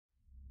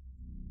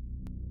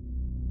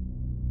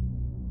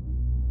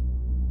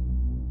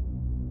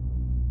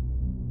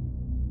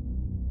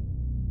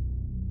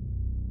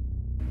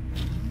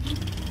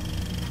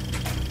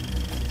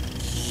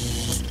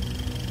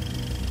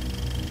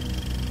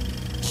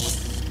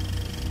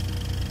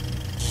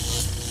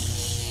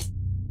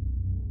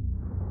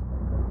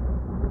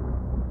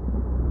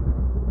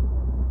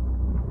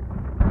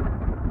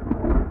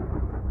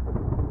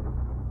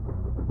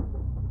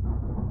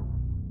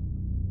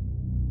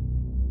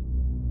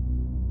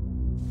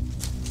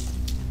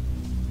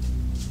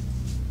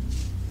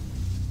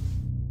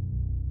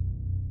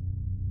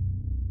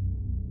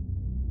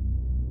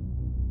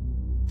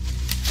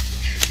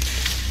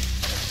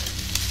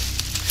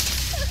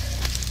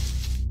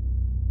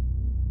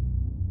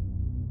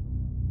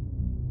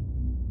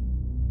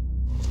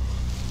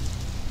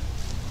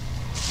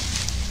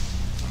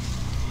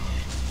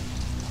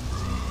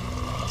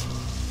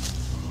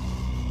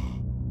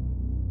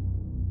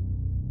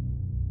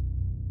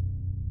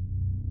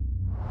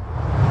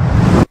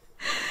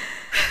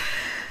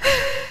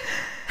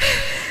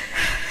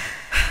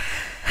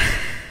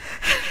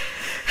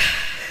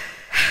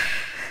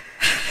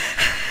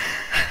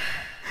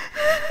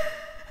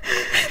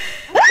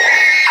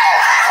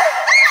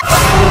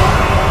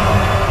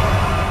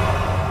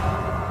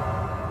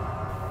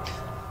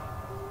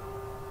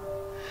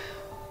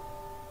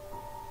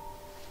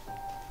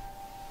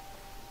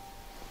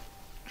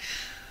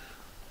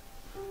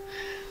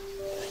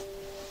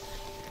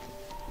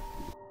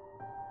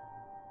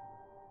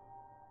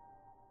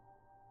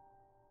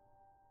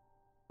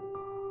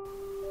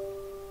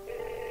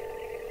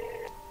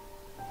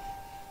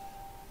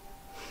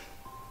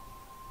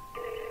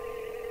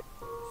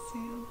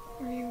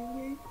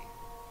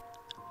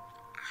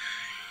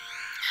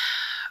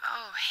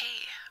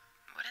Hey,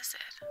 what is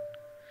it?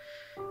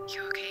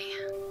 You okay?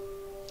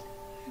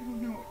 I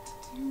don't know what to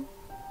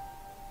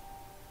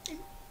do.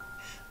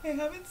 I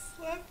haven't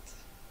slept.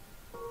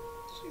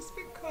 She's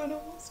been gone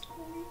almost a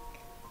week.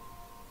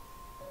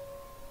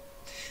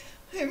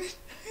 I'm in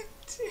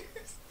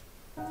tears.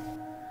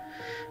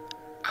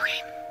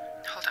 Okay,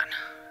 hold on.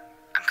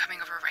 I'm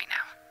coming over right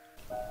now.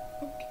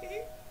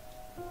 Okay.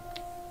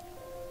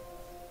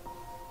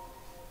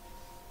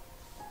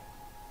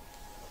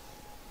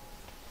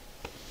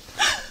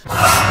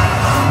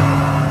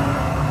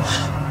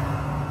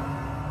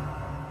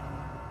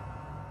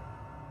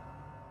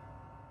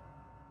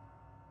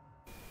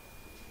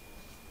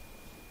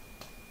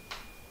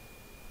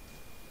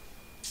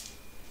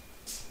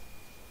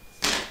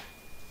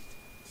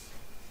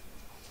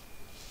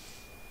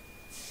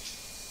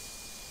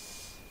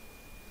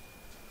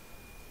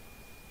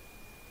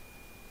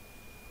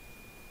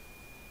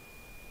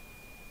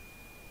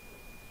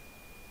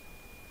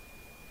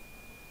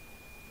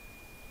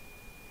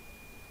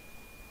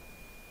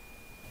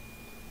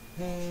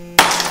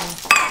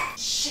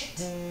 Shit.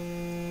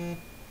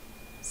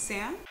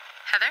 Sam?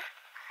 Heather?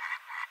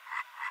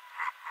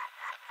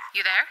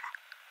 You there?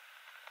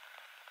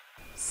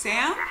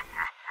 Sam?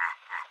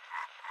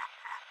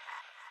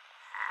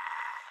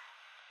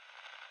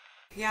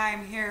 Yeah,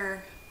 I'm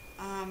here.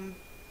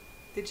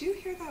 Did you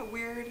hear that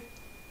weird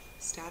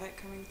static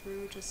coming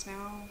through just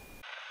now?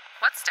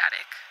 What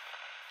static?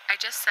 I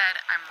just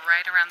said I'm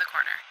right around the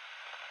corner.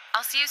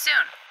 I'll see you soon.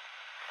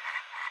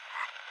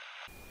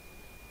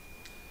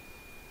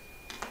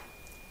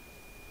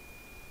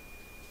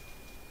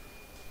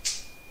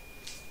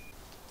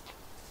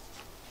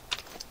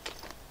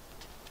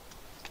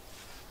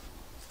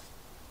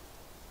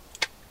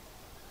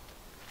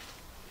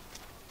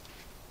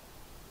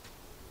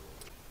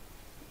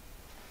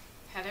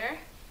 Heather?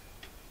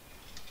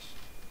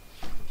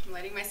 I'm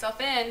letting myself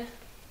in.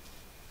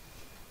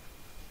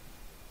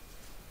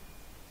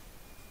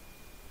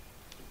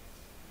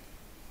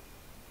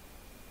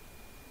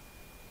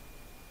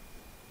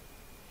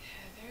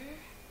 Heather?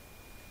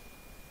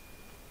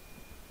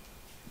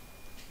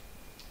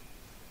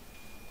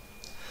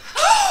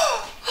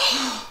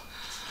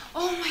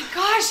 Oh my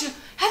gosh!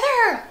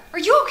 Heather! Are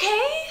you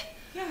okay?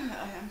 Yeah,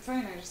 I'm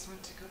fine. I just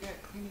went to go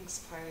get cleaning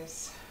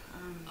supplies.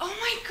 Oh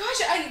my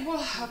gosh!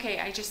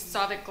 I just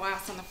saw the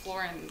glass on the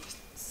floor and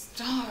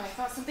I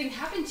thought something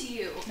happened to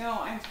you. No,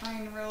 I'm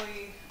fine,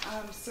 really.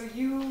 So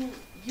you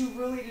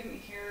really didn't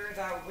hear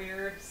that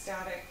weird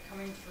static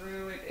coming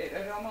through?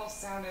 It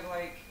almost sounded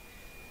like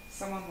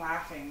someone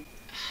laughing.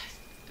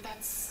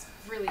 That's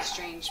really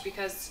strange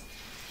because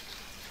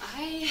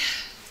I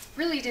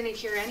really didn't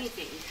hear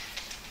anything.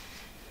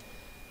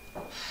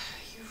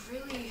 You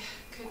really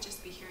could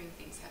just be hearing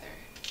things, Heather.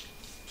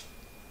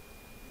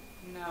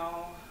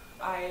 No,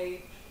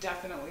 I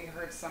definitely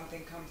heard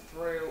something come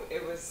through.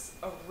 It was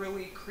a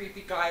really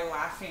creepy guy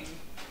laughing.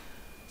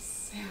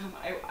 Sam,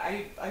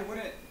 I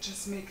wouldn't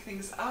just make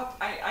things up.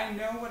 I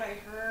know what I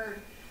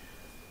heard.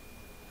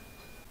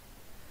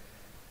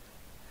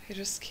 I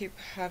just keep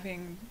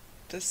having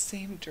the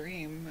same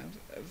dream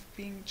of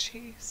being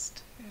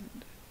chased,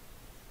 and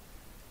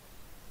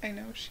I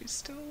know she's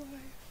still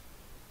alive.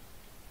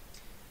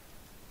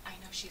 I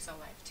know she's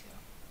alive too.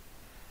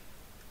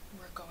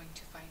 We're going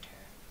to find her.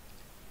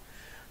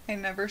 I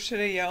never should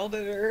have yelled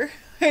at her.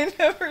 I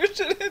never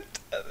should have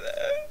done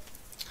that.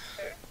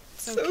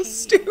 It's So okay.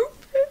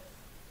 stupid.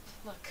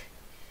 Look,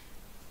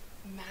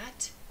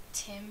 Matt,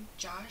 Tim,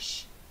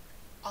 Josh,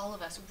 all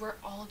of us, we're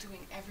all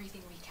doing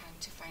everything we can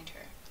to find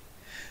her.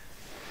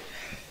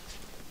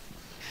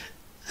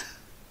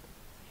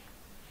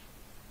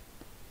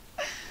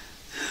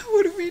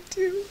 What do we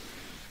do?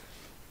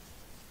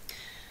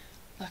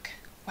 Look,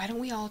 why don't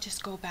we all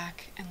just go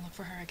back and look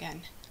for her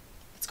again?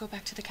 Let's go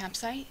back to the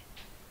campsite.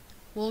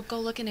 We'll go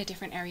look in a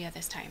different area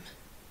this time.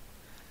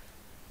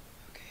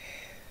 Okay.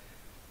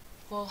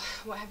 Well,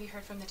 what have you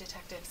heard from the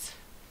detectives?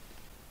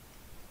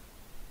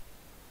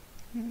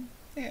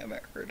 I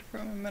haven't heard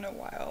from him in a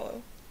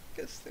while.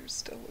 Guess they're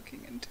still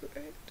looking into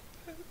it.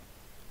 But...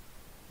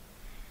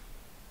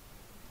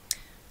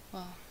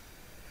 Well,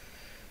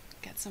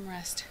 get some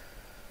rest.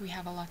 We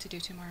have a lot to do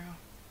tomorrow.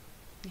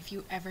 If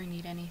you ever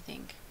need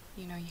anything,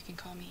 you know you can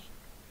call me.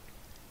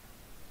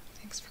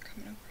 Thanks for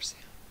coming over, Sam.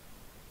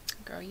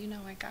 Girl, you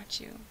know I got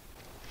you.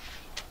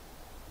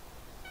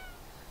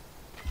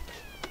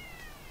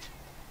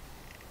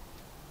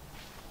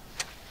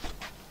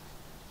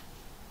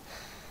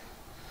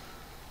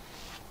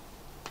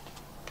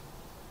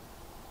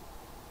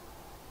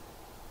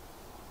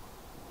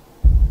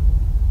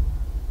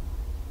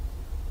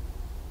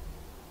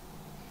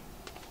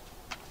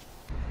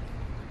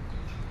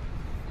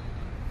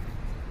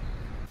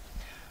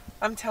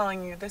 I'm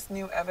telling you, this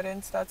new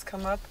evidence that's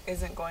come up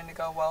isn't going to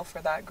go well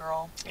for that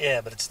girl. Yeah,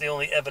 but it's the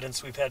only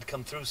evidence we've had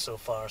come through so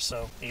far,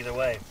 so either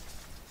way,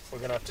 we're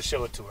gonna have to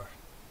show it to her.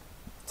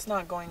 It's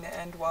not going to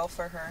end well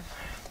for her.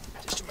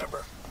 Just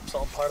remember, it's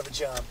all part of the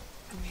job.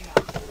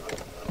 Yeah.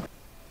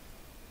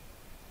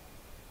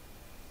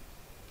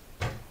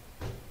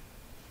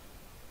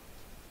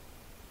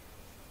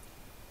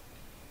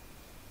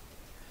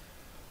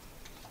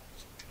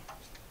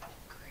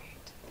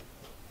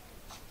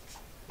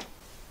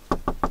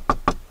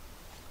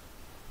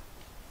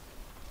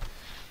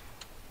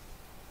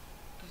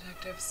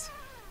 detectives.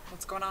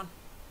 What's going on?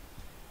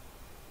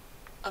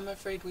 I'm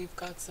afraid we've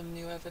got some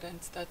new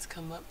evidence that's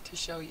come up to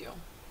show you.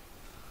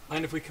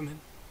 Mind if we come in?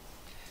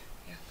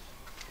 Yeah.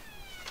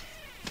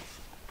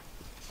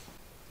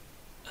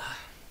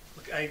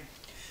 Look, I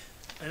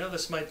know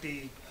this might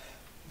be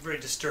very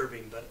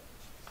disturbing, but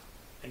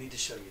I need to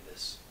show you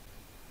this.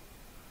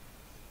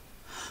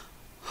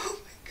 Oh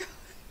my god.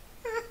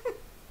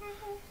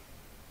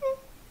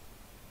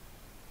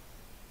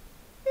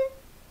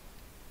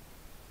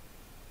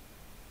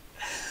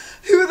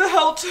 Who the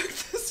hell took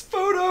this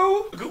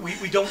photo? Look,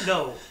 we don't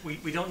know.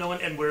 We don't know,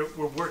 and we're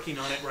working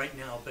on it right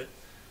now. But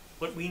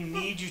what we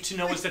need you to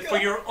know is that for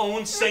your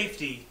own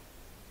safety,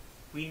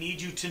 we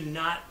need you to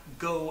not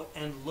go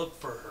and look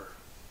for her.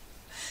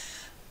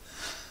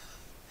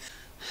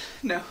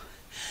 No.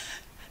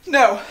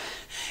 No.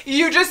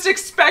 You just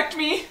expect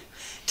me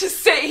to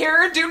sit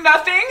here and do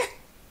nothing?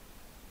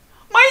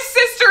 My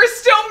sister is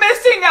still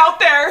missing out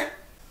there!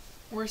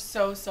 We're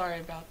so sorry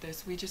about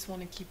this. We just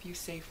want to keep you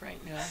safe right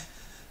now.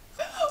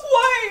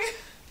 Why?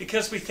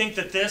 Because we think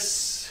that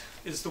this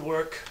is the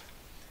work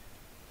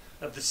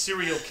of the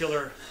serial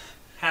killer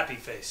Happy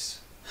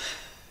Face.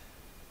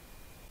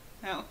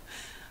 No.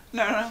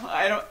 No,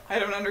 I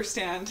don't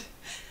understand.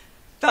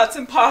 That's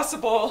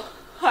impossible.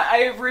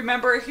 I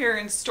remember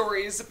hearing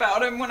stories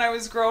about him when I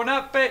was growing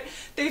up, but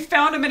they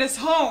found him in his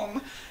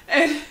home.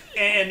 And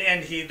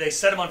they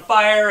set him on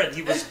fire and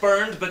he was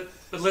burned, but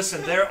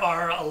listen, there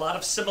are a lot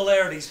of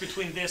similarities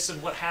between this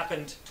and what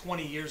happened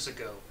 20 years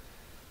ago.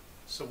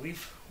 So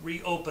we've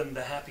reopened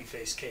the Happy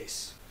Face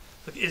case.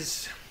 Look,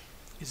 is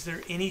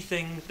there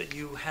anything that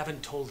you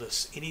haven't told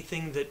us?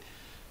 Anything that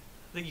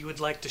you would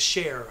like to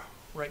share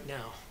right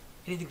now?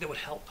 Anything that would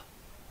help?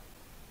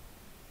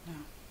 No.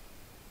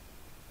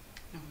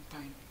 No, I'm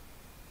fine.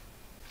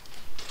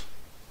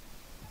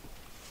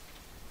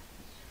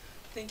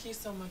 Thank you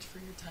so much for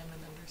your time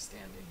and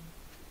understanding.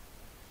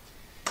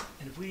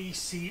 And if we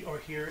see or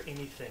hear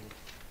anything,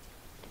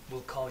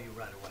 we'll call you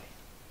right away.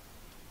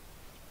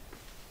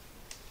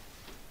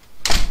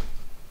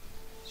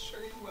 Sure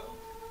you will.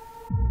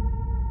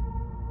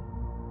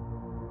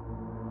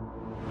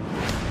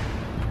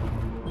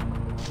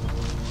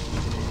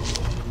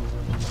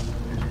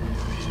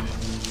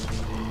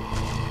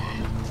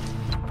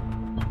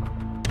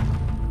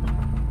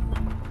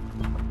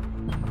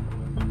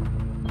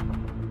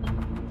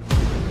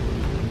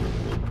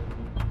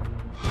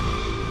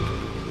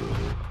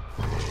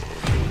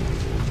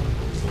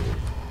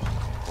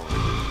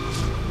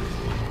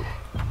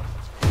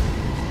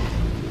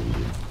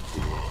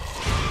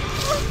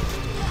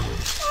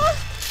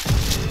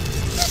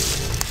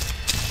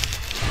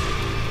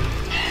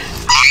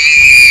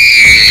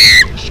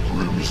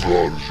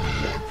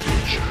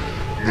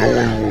 No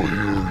one will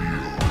hear you.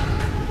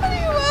 What do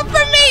you want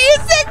from me, you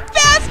sick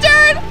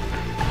bastard?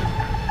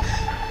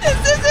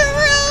 This isn't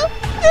real.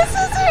 This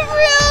isn't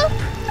real.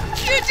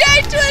 You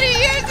died 20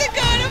 years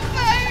ago in a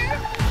fire.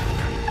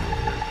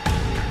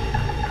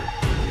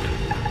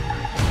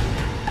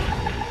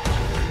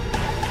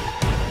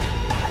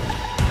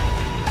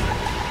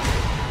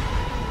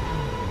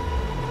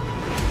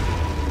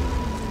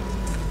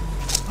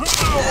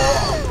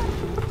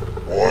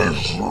 I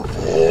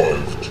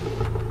survived.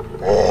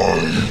 I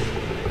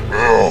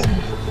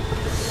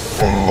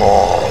am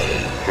alive.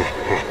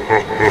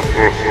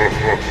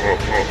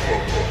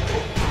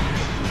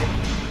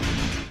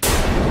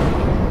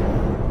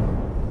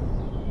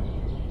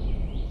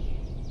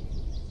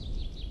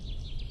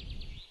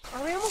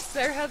 Are we almost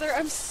there, Heather?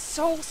 I'm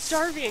so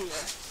starving.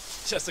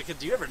 Jessica,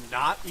 do you ever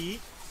not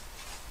eat?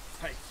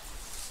 Hey,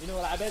 you know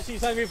what I bet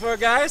she's hungry for,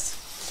 guys?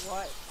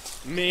 What?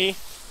 Me.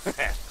 God,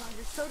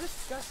 you're so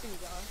disgusting,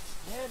 Josh.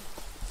 Man,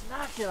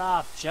 knock it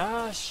off,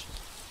 Josh.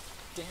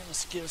 Damn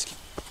mosquitoes keep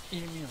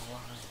eating me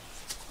alive.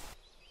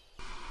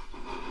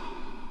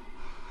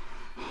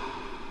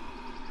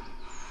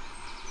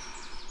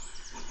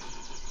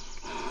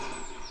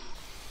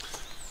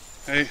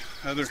 Hey,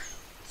 Heather,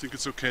 think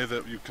it's okay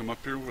that you come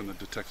up here when the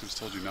detectives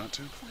told you not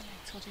to? Well,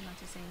 I told you not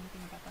to say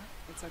anything about that.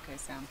 It's okay,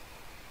 Sam.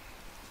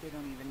 You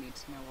don't even need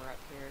to know we're up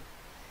here.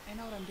 I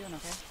know what I'm doing,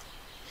 okay?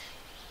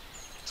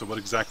 So what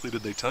exactly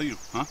did they tell you,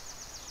 huh?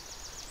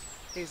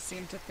 They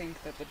seem to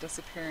think that the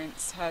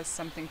disappearance has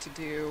something to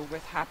do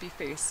with Happy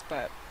Face,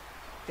 but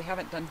they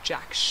haven't done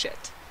jack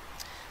shit.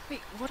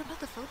 Wait, what about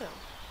the photo?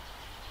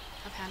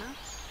 Of Hannah?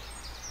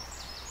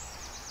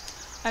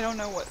 I don't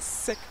know what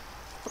sick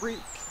freak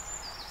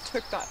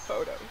took that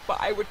photo,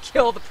 but I would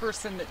kill the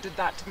person that did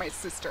that to my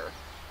sister.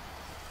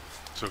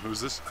 So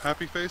who's this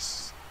happy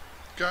face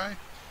guy?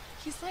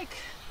 He's like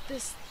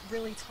this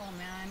really tall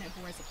man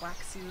who wears a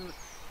black suit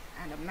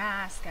and a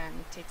mask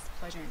and takes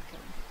pleasure in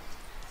killing people.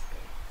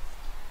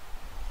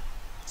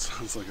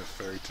 Sounds like a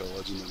fairy tale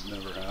legend that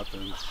never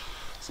happened.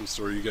 Some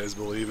story you guys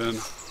believe in.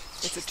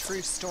 It's a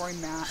true story,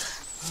 Matt.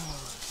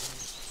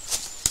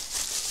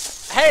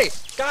 Hey,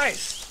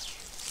 guys!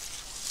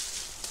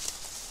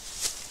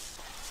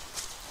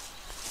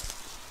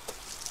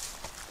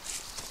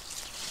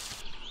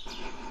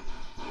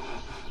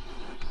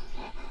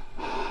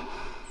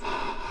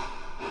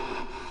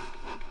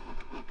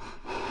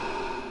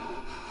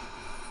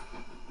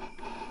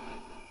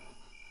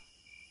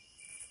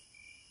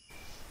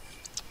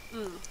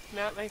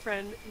 Nat, my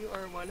friend, you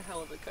are one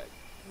hell of a cook.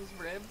 Those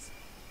ribs.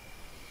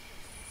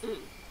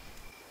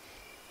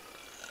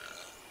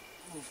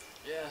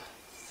 Yeah,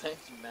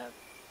 thanks, Matt.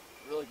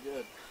 Really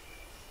good.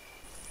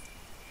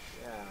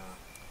 Yeah,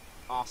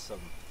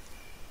 awesome.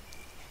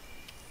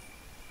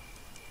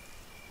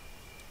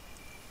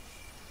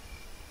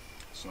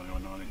 So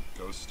anyone know any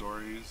ghost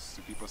stories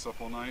to keep us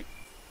up all night?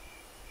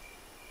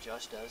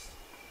 Josh does.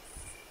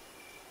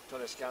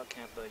 Told a scout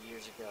camp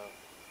years ago. Oh,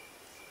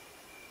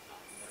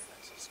 I've never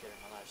been so scared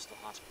in my life. Still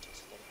haunts me to this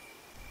day.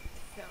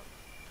 No.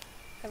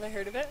 Have I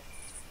heard of it?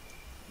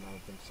 I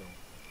don't think so.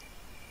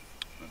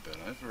 I bet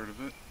I've heard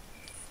of it.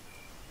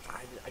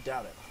 I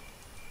doubt it.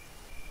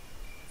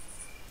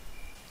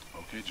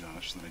 Okay,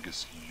 Josh, then I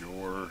guess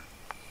you're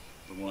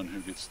the one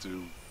who gets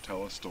to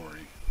tell a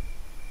story.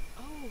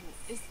 Oh,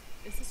 is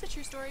this a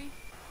true story?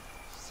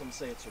 Some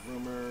say it's a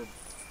rumor,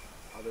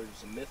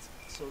 others a myth,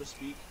 so to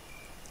speak.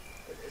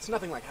 It's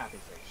nothing like Happy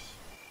Face.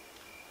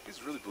 You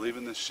guys really believe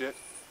in this shit?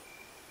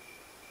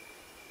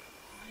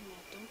 Come on,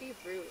 Ned, don't be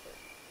rude.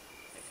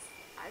 Like,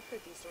 I've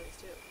heard these stories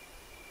too.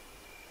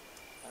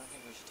 I don't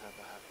think we should talk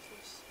about Happy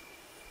Face.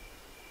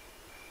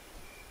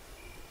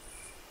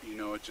 You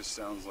know, it just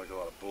sounds like a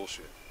lot of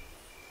bullshit.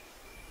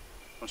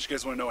 Don't you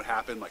guys want to know what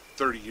happened like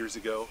 30 years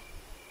ago?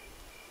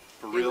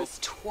 For It real? was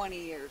 20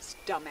 years,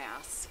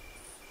 dumbass.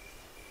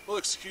 Well,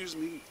 excuse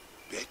me,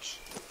 bitch.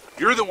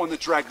 You're the one that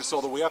dragged us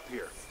all the way up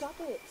here. Stop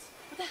it.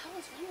 What the hell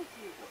is wrong with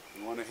you?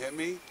 You want to hit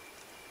me?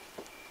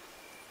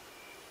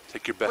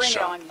 Take your best Bring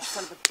shot. it on, you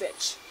son of a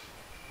bitch.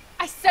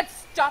 I said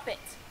stop it.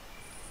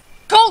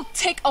 Go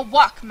take a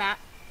walk, Matt.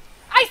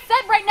 I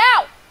said right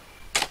now.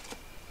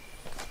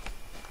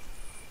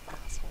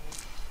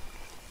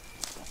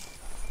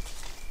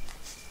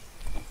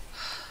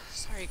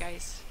 Sorry,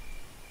 guys.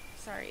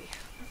 Sorry.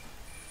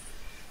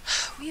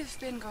 We have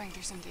been going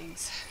through some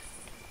things.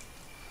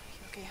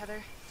 You okay,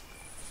 Heather?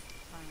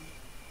 Fine.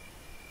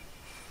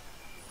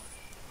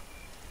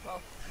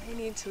 Well, I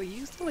need to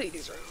use the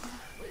ladies' room.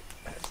 Wait,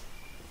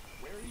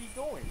 where are you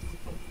going?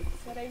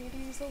 Said I need to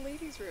use the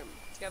ladies' room.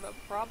 Do you have a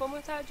problem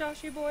with that,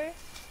 Joshy boy?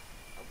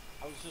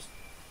 I was just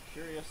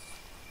curious.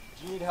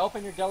 Do you need help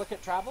in your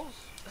delicate travels?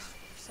 You're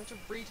such a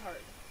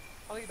retard.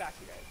 I'll be back,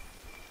 you guys.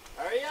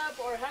 Hurry up,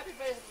 or Happy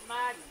Face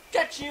might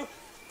get you!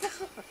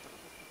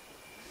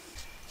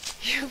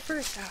 You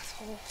first,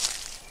 asshole.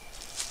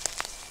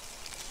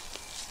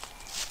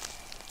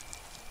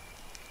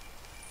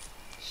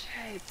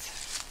 Shit.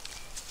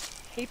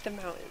 Hate the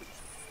mountains.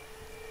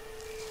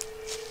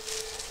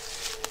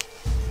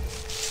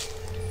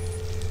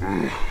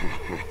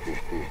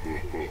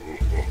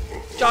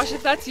 Josh,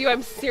 if that's you,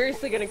 I'm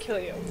seriously gonna kill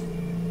you.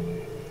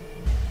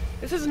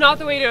 This is not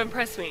the way to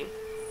impress me.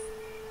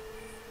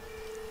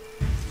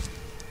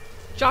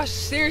 Josh,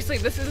 seriously,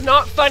 this is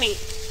not funny.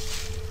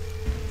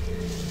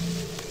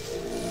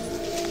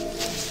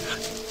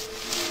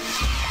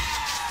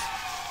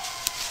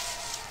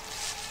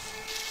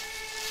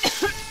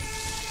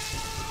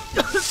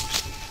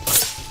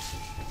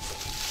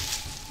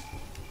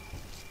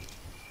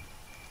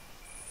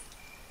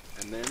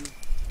 And then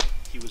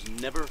he was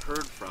never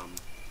heard from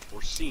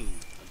or seen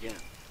again.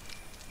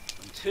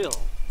 Until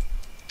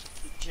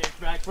he came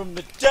back from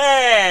the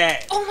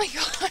dead! Oh my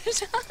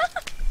gosh.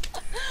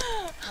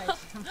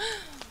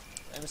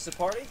 And it's the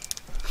party?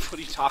 What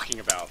are you talking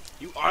about?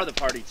 You are the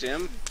party,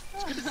 Tim.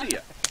 It's good to see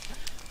you.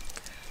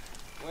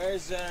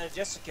 Where's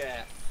Jessica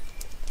at?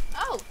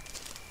 Oh,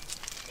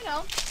 you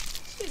know,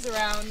 she's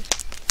around.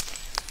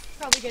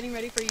 Probably getting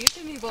ready for you,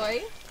 Timmy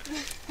boy.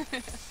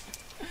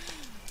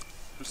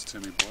 Who's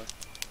Timmy boy?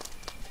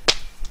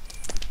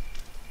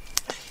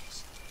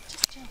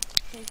 Just chill,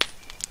 okay?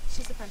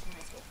 She's a friend from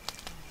high school.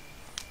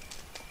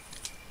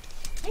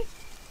 Hey,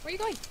 where are you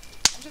going?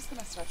 I'm just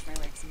gonna stretch my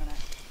legs a minute.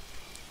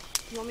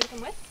 You want me to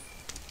come with?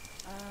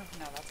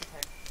 No, that's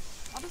okay.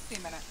 I'll just be a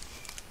minute.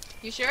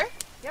 You sure?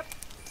 Yep.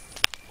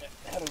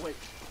 Heather, wait.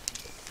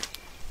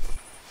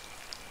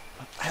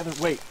 Heather,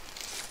 wait.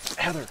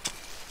 Heather.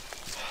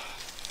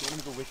 Do you want me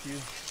to go with you?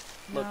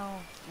 Look.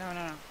 No.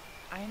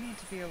 I need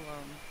to be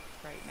alone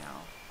right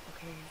now.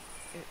 Okay?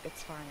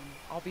 It's fine.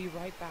 I'll be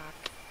right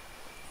back.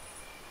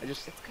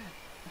 It's good.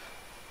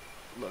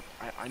 Look,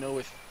 I know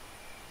with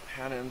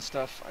Hannah and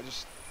stuff,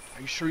 are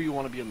you sure you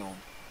want to be alone?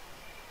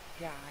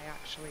 Yeah, I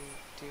actually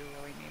do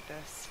really need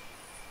this.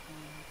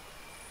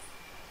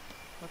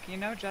 Look, you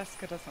know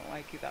Jessica doesn't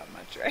like you that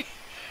much, right?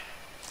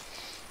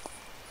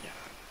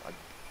 Yeah.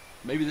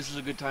 Maybe this is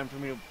a good time for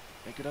me to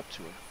make it up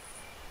to her.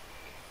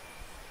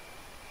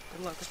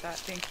 Good luck with that.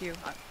 Thank you.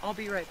 I'll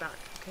be right back,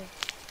 okay?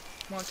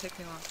 Won't take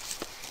me long.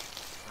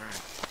 All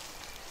right.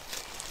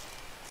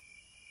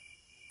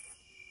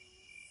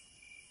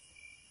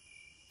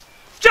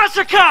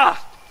 Jessica!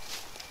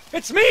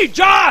 It's me,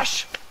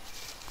 Josh!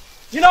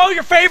 You know,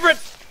 your favorite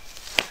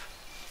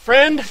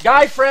friend,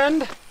 guy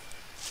friend.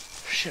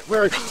 Shit,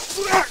 where are you?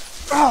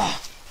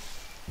 Oh.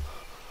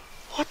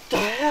 What the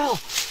hell?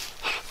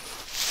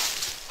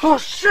 Oh,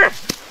 shit!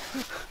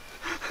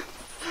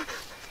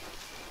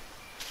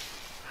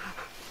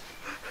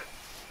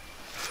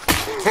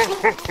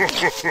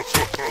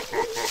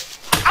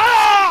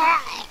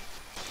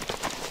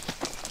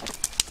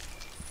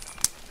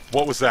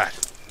 What was that?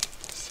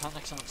 Sounds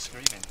like someone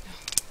screaming.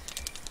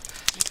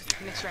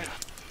 Nick's right.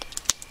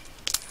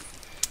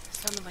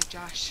 Sounded like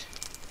Josh.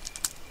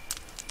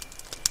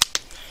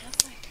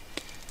 Sounds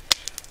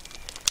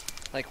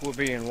like we're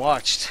being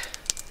watched.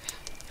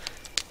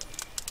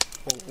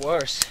 Or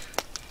worse,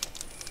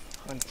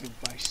 hunted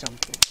by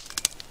something.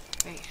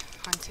 Wait,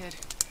 hunted?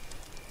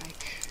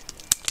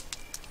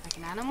 Like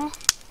an animal?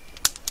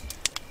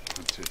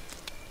 Hunted.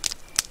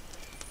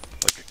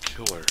 Like a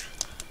killer.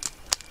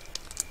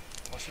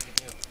 What should we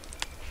do?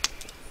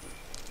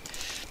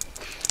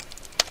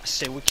 I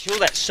say we kill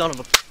that son of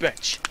a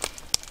bitch.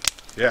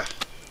 Yeah.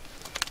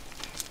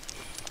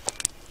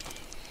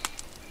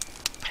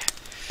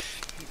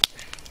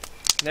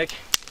 Nick,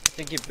 I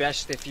think you're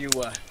best if you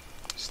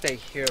stay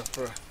here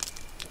in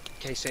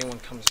case anyone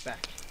comes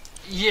back.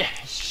 Yeah,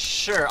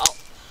 sure.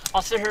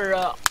 I'll sit here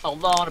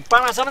alone and by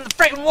myself in the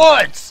freaking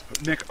woods.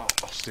 Nick,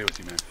 I'll stay with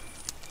you, man.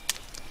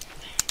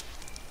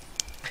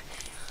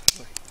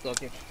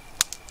 Look, if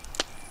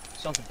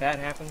something bad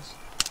happens,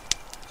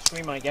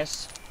 scream, I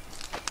guess.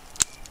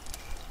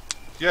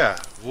 Yeah,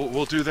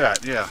 we'll do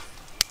that. Yeah.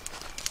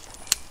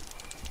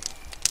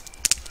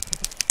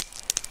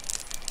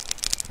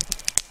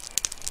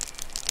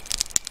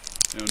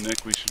 You know,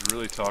 Nick, we should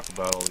really talk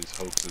about all these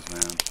hoaxes,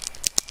 man.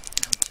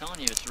 I'm telling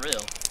you, it's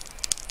real.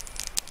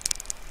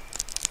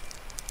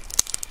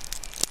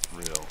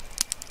 Real.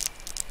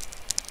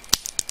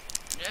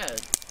 Yeah.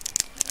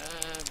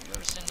 You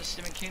ever seen the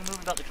Stephen King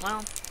movie about the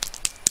clown?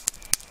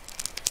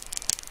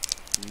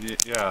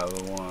 Yeah,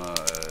 the one,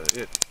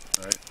 It,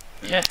 right?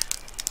 Yeah.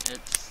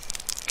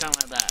 It's kind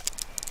of like that.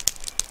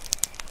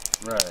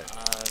 Right.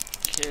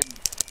 Kid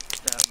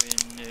that we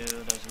knew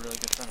that was a really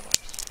good friend of ours.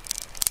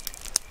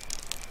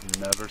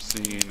 Never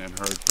seen and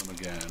heard from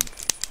again.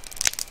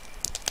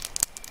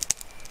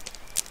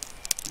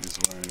 He's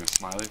wearing a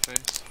smiley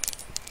face?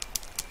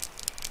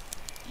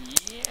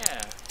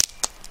 Yeah.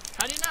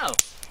 How do you know?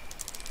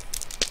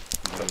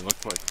 They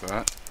look like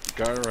that. The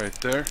guy right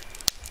there.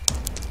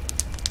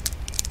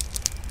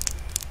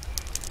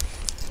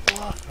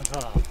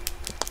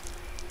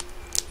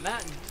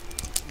 Matt,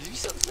 did you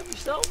set this up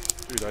yourself?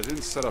 Dude, I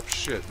didn't set up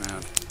shit,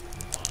 man.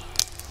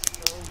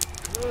 So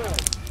good.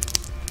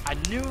 I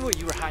knew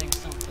you were hiding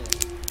something.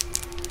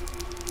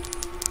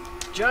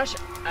 Josh,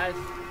 I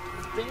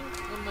think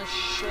the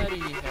machete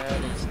you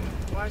had is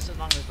twice as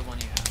long as the one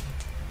you have.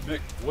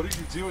 Nick, what are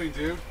you doing,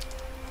 dude?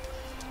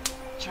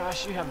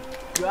 Josh, you have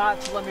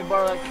got to let me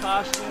borrow that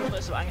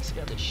costume so I can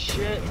scare the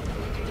shit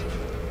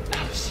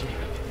out of you.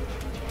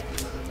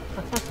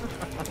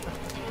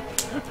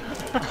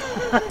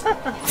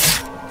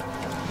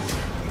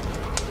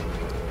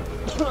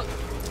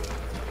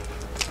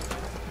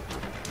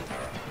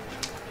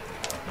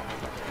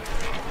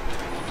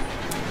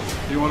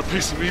 You want a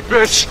piece of me,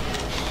 bitch?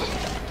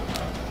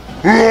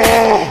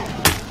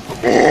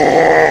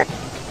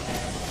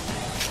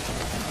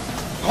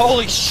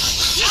 Holy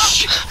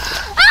shit!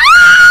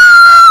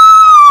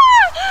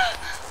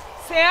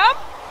 Sam?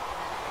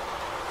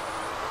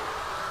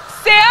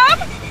 Sam?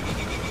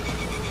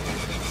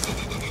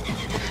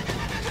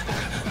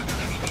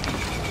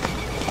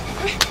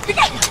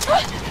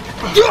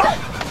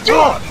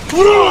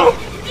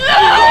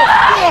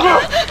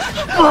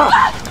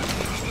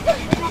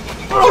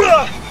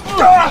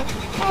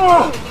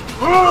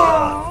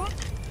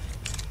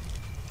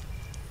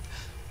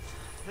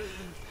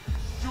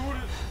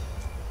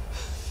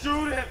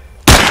 Shoot him!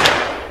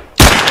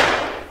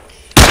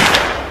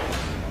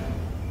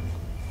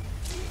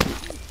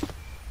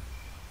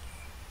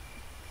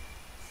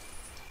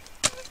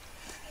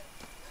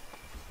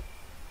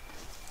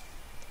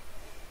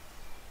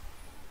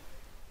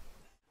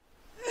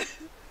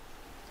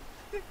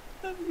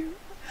 I love you.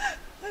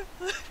 I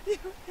love you,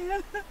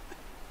 Hannah.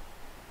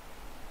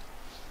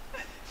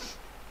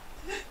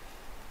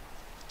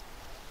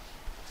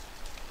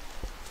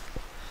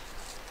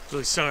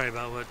 Really sorry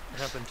about what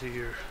happened to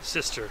your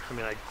sister. I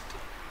mean,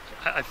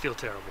 I feel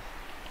terrible.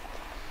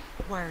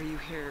 Why are you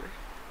here?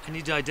 I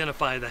need to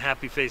identify the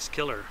happy-faced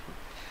killer.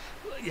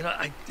 You know,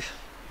 I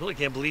really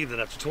can't believe that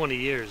after 20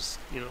 years,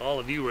 you know, all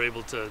of you were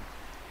able to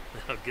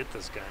get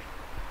this guy.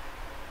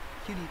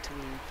 You need to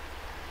leave.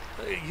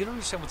 You don't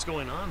understand what's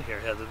going on here,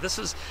 Heather. This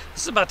is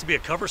about to be a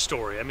cover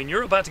story. I mean,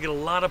 you're about to get a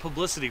lot of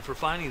publicity for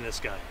finding this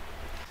guy.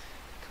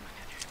 Come on,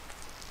 Heather.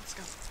 Let's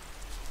go.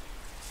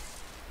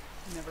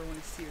 I never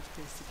want to see your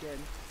face again.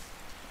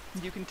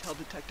 You can tell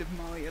Detective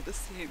Malia the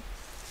same.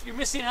 You're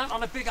missing out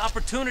on a big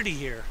opportunity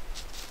here.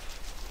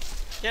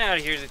 Get out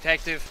of here,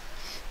 detective.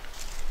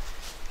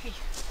 Hey,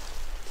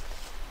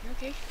 you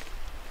okay?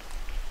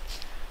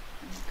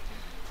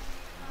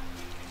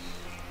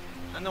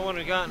 I'm the one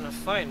who got in a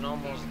fight and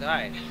almost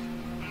died.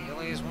 The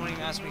ladies won't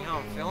even ask me how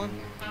I'm feeling.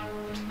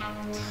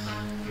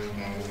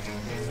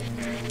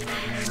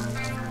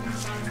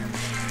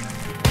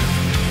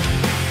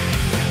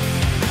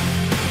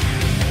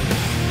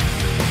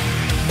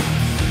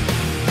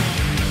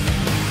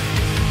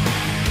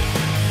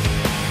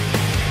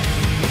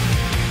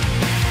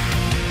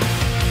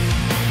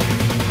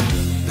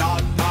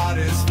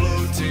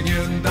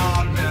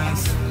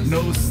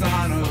 No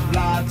sign of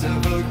light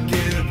ever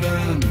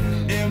given.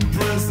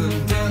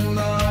 Imprisoned in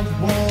the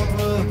world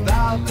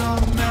without a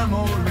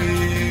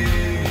memory.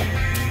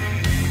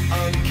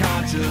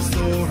 Unconscious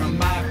or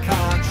am I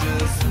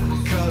conscious?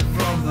 Cut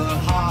from the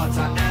heart I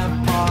am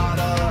part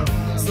of.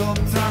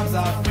 Sometimes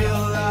I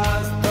feel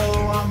as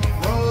though I'm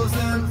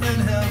frozen in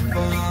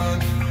heaven.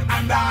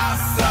 And I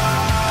saw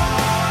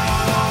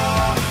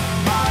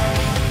my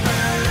own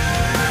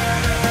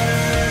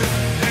face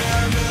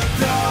in the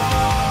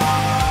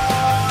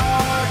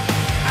dark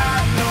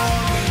and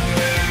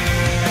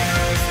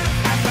loneliness.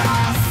 And I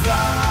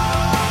saw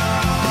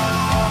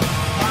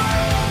my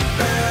own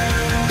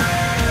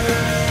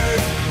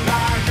face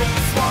like a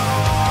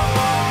spark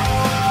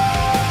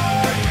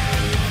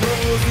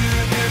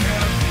frozen in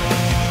heaven.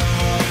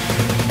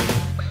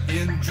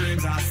 In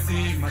dreams I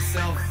see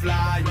myself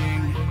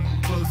flying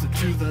closer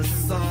to the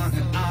sun,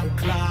 and I'm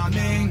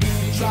climbing.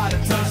 Try to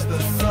touch